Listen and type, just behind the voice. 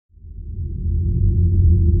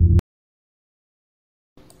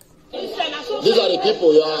These are the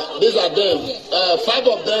people, yeah. These are them. 5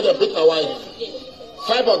 of them, they beat my wife.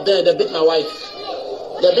 5 of them, they beat my wife.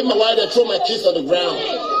 They beat my wife, they throw my kids on the ground.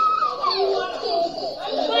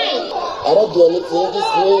 I don't do anything. This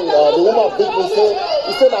way, the woman beat me.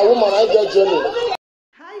 He said, that woman, I get Johnny.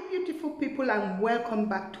 Hi, beautiful people, and welcome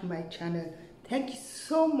back to my channel. Thank you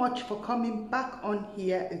so much for coming back on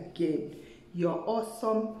here again. You're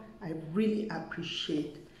awesome. I really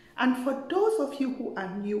appreciate. And for those of you who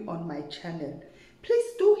are new on my channel, please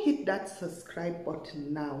do hit that subscribe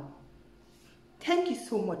button now. Thank you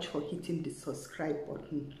so much for hitting the subscribe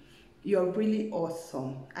button. You're really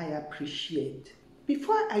awesome. I appreciate.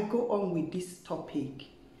 Before I go on with this topic,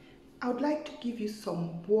 I would like to give you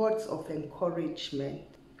some words of encouragement.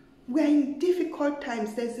 We're in difficult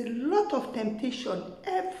times. There's a lot of temptation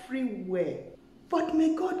everywhere. But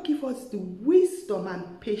may God give us the wisdom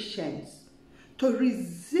and patience to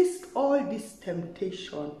resist all this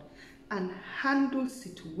temptation and handle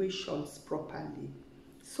situations properly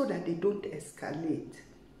so that they don't escalate.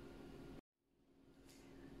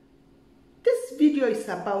 This video is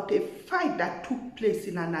about a fight that took place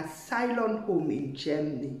in an asylum home in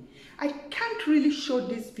Germany. I can't really show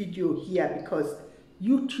this video here because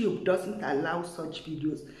YouTube doesn't allow such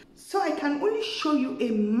videos. So I can only show you a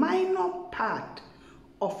minor part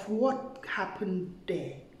of what happened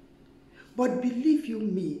there. But believe you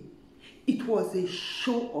me, it was a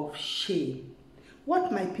show of shame.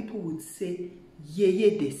 What my people would say,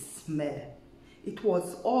 yeye the smell. It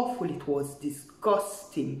was awful, it was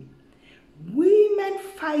disgusting. Women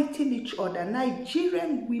fighting each other,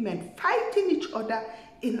 Nigerian women fighting each other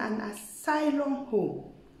in an asylum home.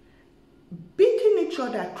 Beating each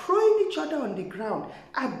other, throwing each other on the ground,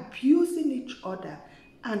 abusing each other,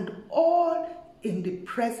 and all in the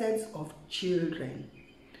presence of children.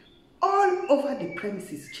 All over the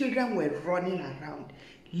premises, children were running around.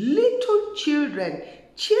 Little children,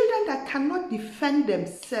 children that cannot defend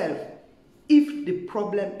themselves if the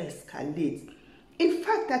problem escalates. In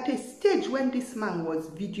fact, at a stage when this man was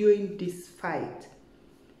videoing this fight,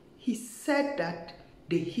 he said that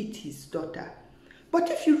they hit his daughter. But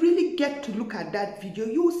if you really get to look at that video,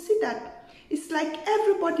 you will see that it's like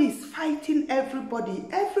everybody is fighting everybody,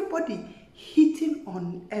 everybody hitting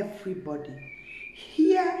on everybody.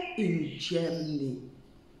 Here in Germany,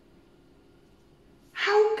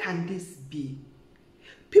 how can this be?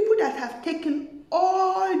 People that have taken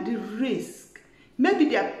all the risk, maybe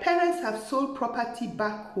their parents have sold property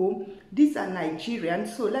back home. These are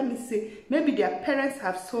Nigerians, so let me say, maybe their parents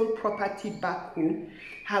have sold property back home,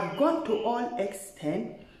 have gone to all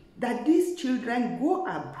extent that these children go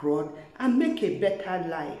abroad and make a better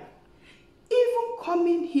life. Even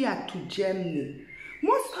coming here to Germany,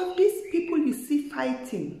 most of these people you see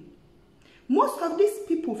fighting, most of these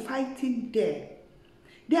people fighting there,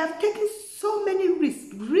 they have taken so many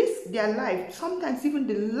risks, risked their life, sometimes even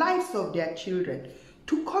the lives of their children,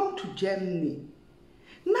 to come to Germany.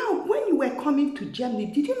 Now, when you were coming to Germany,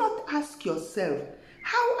 did you not ask yourself,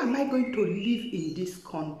 how am I going to live in this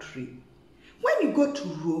country? When you go to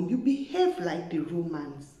Rome, you behave like the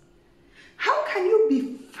Romans. How can you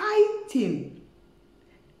be fighting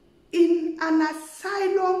in an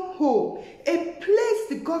asylum home, a place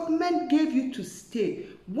the government gave you to stay,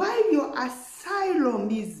 while your asylum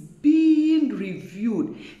is being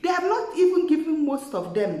reviewed? They have not even given most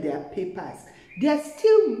of them their papers. They are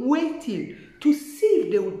still waiting to see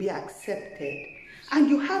if they will be accepted. And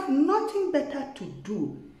you have nothing better to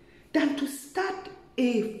do than to start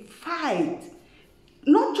a fight.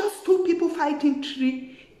 Not just 2 people fighting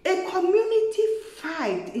 3, a community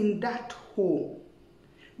fight in that home.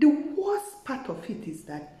 The worst part of it is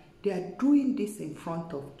that they are doing this in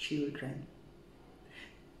front of children.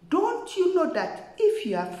 Don't you know that if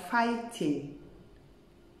you are fighting,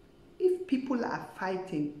 if people are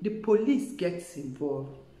fighting, the police gets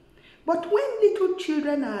involved? But when little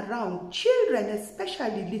children are around, children,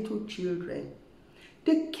 especially little children,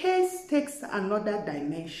 the case takes another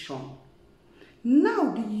dimension.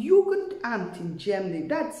 Now the Jugendamt in Germany,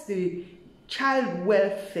 that's the child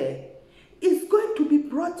welfare, is going to be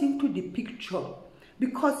brought into the picture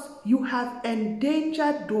because you have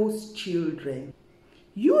endangered those children.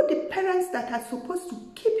 You, the parents that are supposed to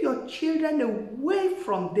keep your children away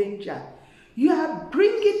from danger, you are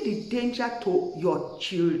bringing the danger to your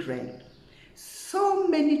children. So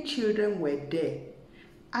many children were there,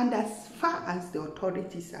 and as far as the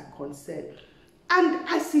authorities are concerned, and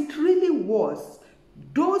as it really was,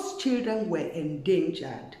 those children were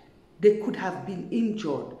endangered. They could have been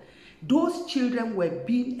injured. Those children were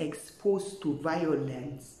being exposed to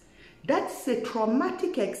violence. That's a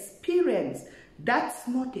traumatic experience. That's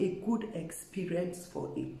not a good experience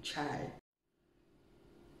for a child.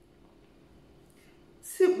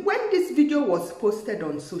 See, when this video was posted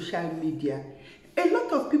on social media, a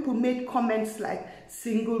lot of people made comments like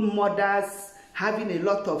single mothers having a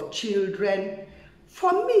lot of children.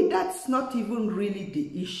 For me, that's not even really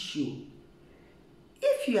the issue.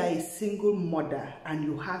 If you are a single mother and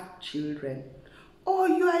you have children, or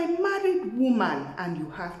you are a married woman and you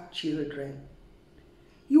have children,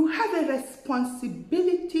 you have a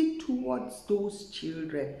responsibility towards those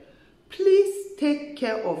children. Please take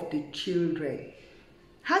care of the children.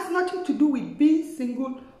 Has nothing to do with being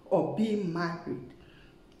single or being married.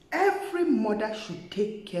 Every mother should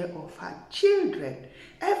take care of her children.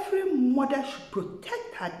 Every mother should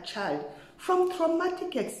protect her child from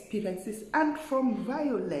traumatic experiences and from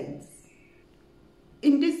violence.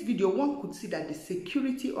 In this video, one could see that the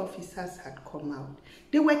security officers had come out.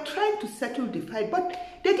 They were trying to settle the fight, but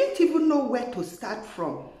they didn't even know where to start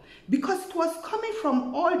from because it was coming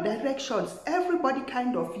from all directions, everybody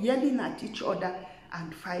kind of yelling at each other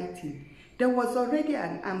and fighting. There was already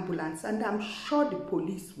an ambulance, and I'm sure the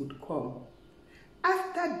police would come.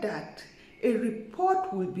 After that, a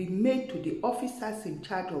report will be made to the officers in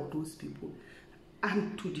charge of those people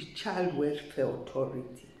and to the Child Welfare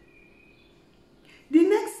Authority. The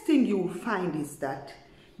next thing you will find is that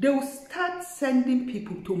they will start sending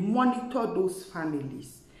people to monitor those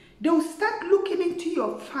families. They will start looking into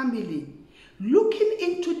your family, looking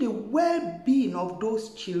into the well-being of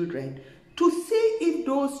those children to see if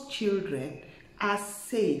those children are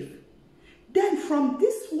safe. Then from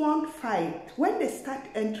this one fight, when they start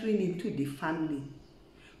entering into the family,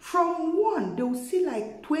 from one, they will see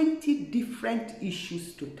like 20 different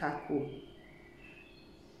issues to tackle.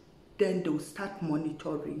 Then they will start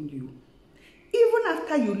monitoring you. Even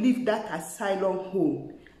after you leave that asylum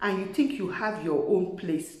home and you think you have your own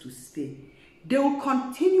place to stay, they will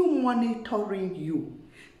continue monitoring you.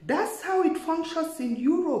 That's how it functions in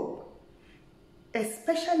Europe,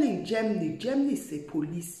 especially in Germany. Germany is a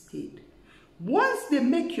police state. Once they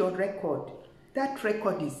make your record, that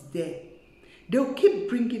record is there. They will keep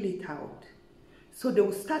bringing it out. So they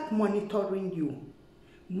will start monitoring you.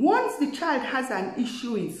 Once the child has an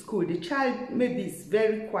issue in school, the child maybe is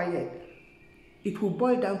very quiet, it will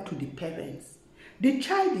boil down to the parents. The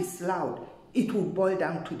child is loud, it will boil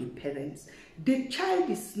down to the parents. The child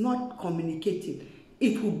is not communicating,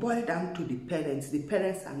 it will boil down to the parents. The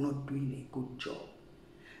parents are not doing a good job.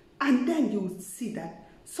 And then you will see that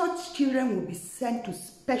such children will be sent to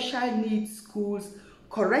special needs schools,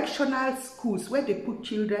 correctional schools where they put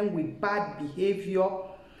children with bad behavior.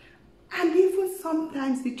 And even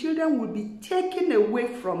sometimes the children will be taken away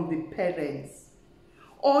from the parents.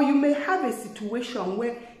 Or you may have a situation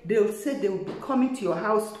where they'll say they will be coming to your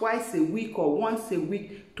house twice a week or once a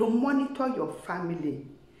week to monitor your family.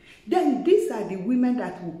 Then these are the women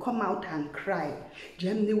that will come out and cry.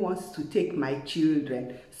 Germany wants to take my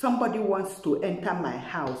children. Somebody wants to enter my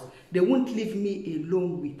house. They won't leave me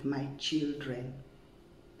alone with my children.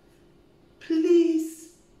 Please,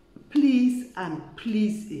 please, and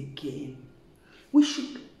please again, we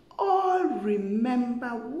should all remember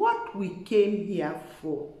what we came here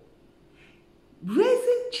for.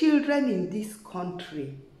 Raising children in this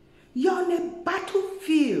country, you're on a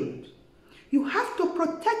battlefield. You have to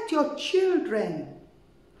protect your children.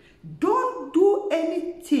 Don't do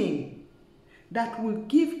anything that will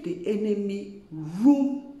give the enemy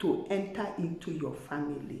room to enter into your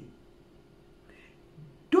family.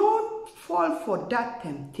 Don't fall for that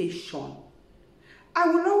temptation. I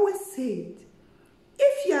will always say it.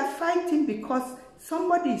 If you are fighting because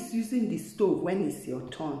somebody is using the stove when it's your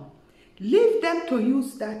turn, leave them to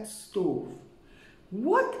use that stove.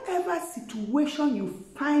 Whatever situation you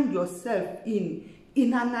find yourself in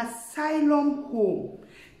an asylum home,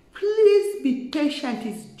 please be patient.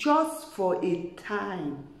 It's just for a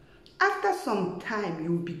time. After some time,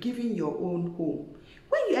 you will be given your own home.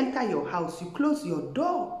 When you enter your house, you close your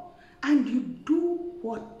door and you do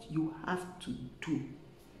what you have to do.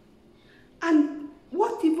 And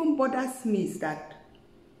what even bothers me is that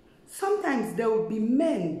sometimes there will be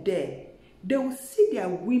men there. They will see their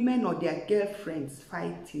women or their girlfriends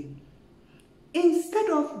fighting. Instead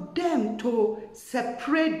of them to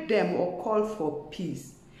separate them or call for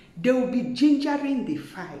peace, they will be gingering the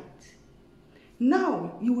fight.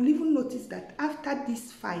 Now, you will even notice that after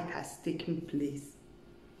this fight has taken place,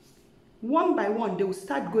 one by one, they will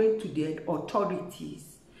start going to the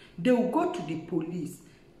authorities. They will go to the police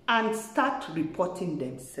and start reporting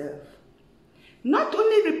themselves. Not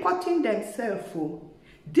only reporting themselves,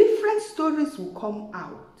 different stories will come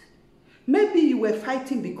out. Maybe you were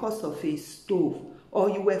fighting because of a stove, or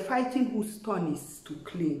you were fighting whose turn is to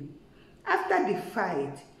clean. After the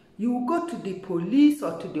fight, you will go to the police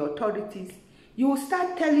or to the authorities. You will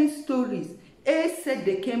start telling stories. A said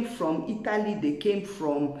they came from Italy, they came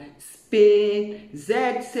from Spain.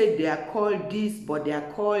 Z said they are called this, but they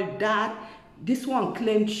are called that. This one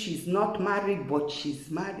claimed she's not married, but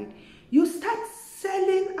she's married. You start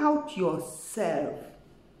selling out yourself.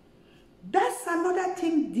 That's another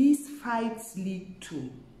thing these fights lead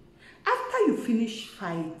to. After you finish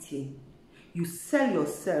fighting, you sell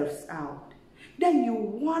yourselves out. Then you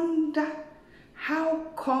wonder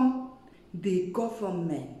how come the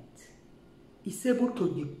government is able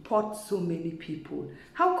to deport so many people.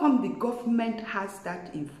 How come the government has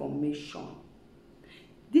that information?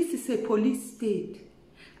 This is a police state,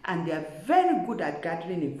 and they are very good at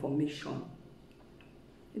gathering information.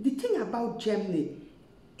 The thing about Germany,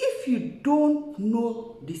 if you don't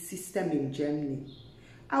know the system in Germany,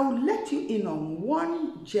 I will let you in on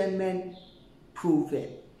one German proverb.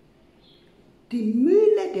 Die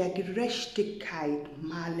Mühle der Gerechtigkeit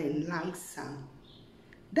mahlen langsam.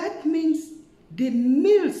 That means the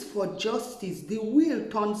mills for justice, the wheel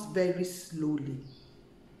turns very slowly.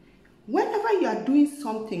 Whenever you are doing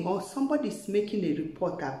something or somebody is making a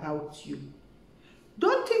report about you,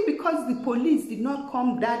 don't think because the police did not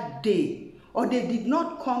come that day or they did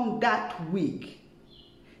not come that week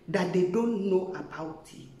that they don't know about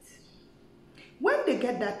it. When they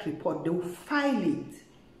get that report, they will file it.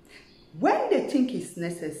 When they think it's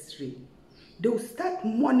necessary, they will start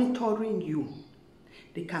monitoring you.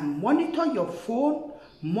 They can monitor your phone,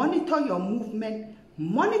 monitor your movement,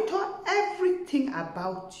 monitor everything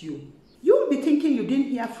about you. You'll be thinking you didn't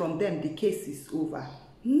hear from them, the case is over.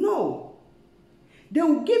 No. They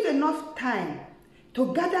will give enough time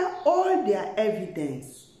to gather all their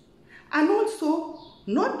evidence. And also,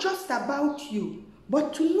 not just about you,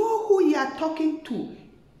 but to know who you are talking to,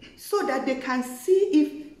 so that they can see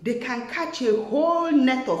if they can catch a whole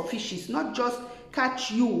net of fishes, not just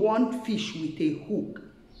catch you one fish with a hook.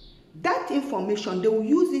 That information, they will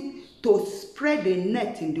use it to spread a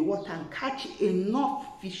net in the water and catch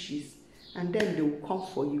enough fishes, and then they will come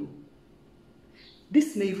for you.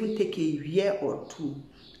 This may even take a year or two.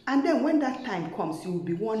 And then when that time comes, you will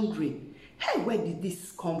be wondering, hey, where did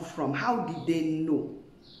this come from? How did they know?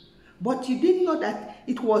 But you didn't know that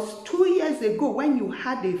it was 2 years ago when you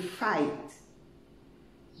had a fight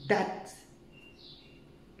that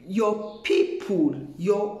your people,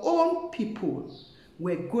 your own people,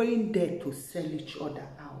 were going there to sell each other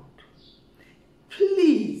out.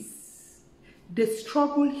 Please, the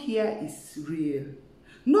struggle here is real.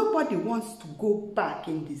 Nobody wants to go back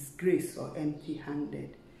in disgrace or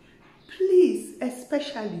empty-handed. Please,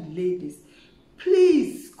 especially ladies,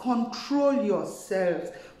 please control yourselves.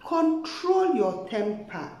 Control your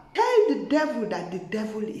temper. Tell the devil that the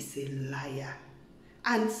devil is a liar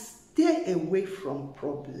and stay away from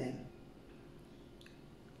problem.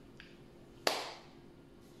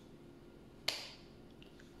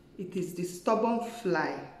 It is the stubborn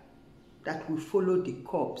fly that will follow the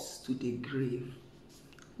corpse to the grave.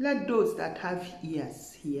 Let those that have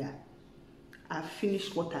ears hear. I've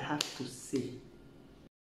finished what I have to say.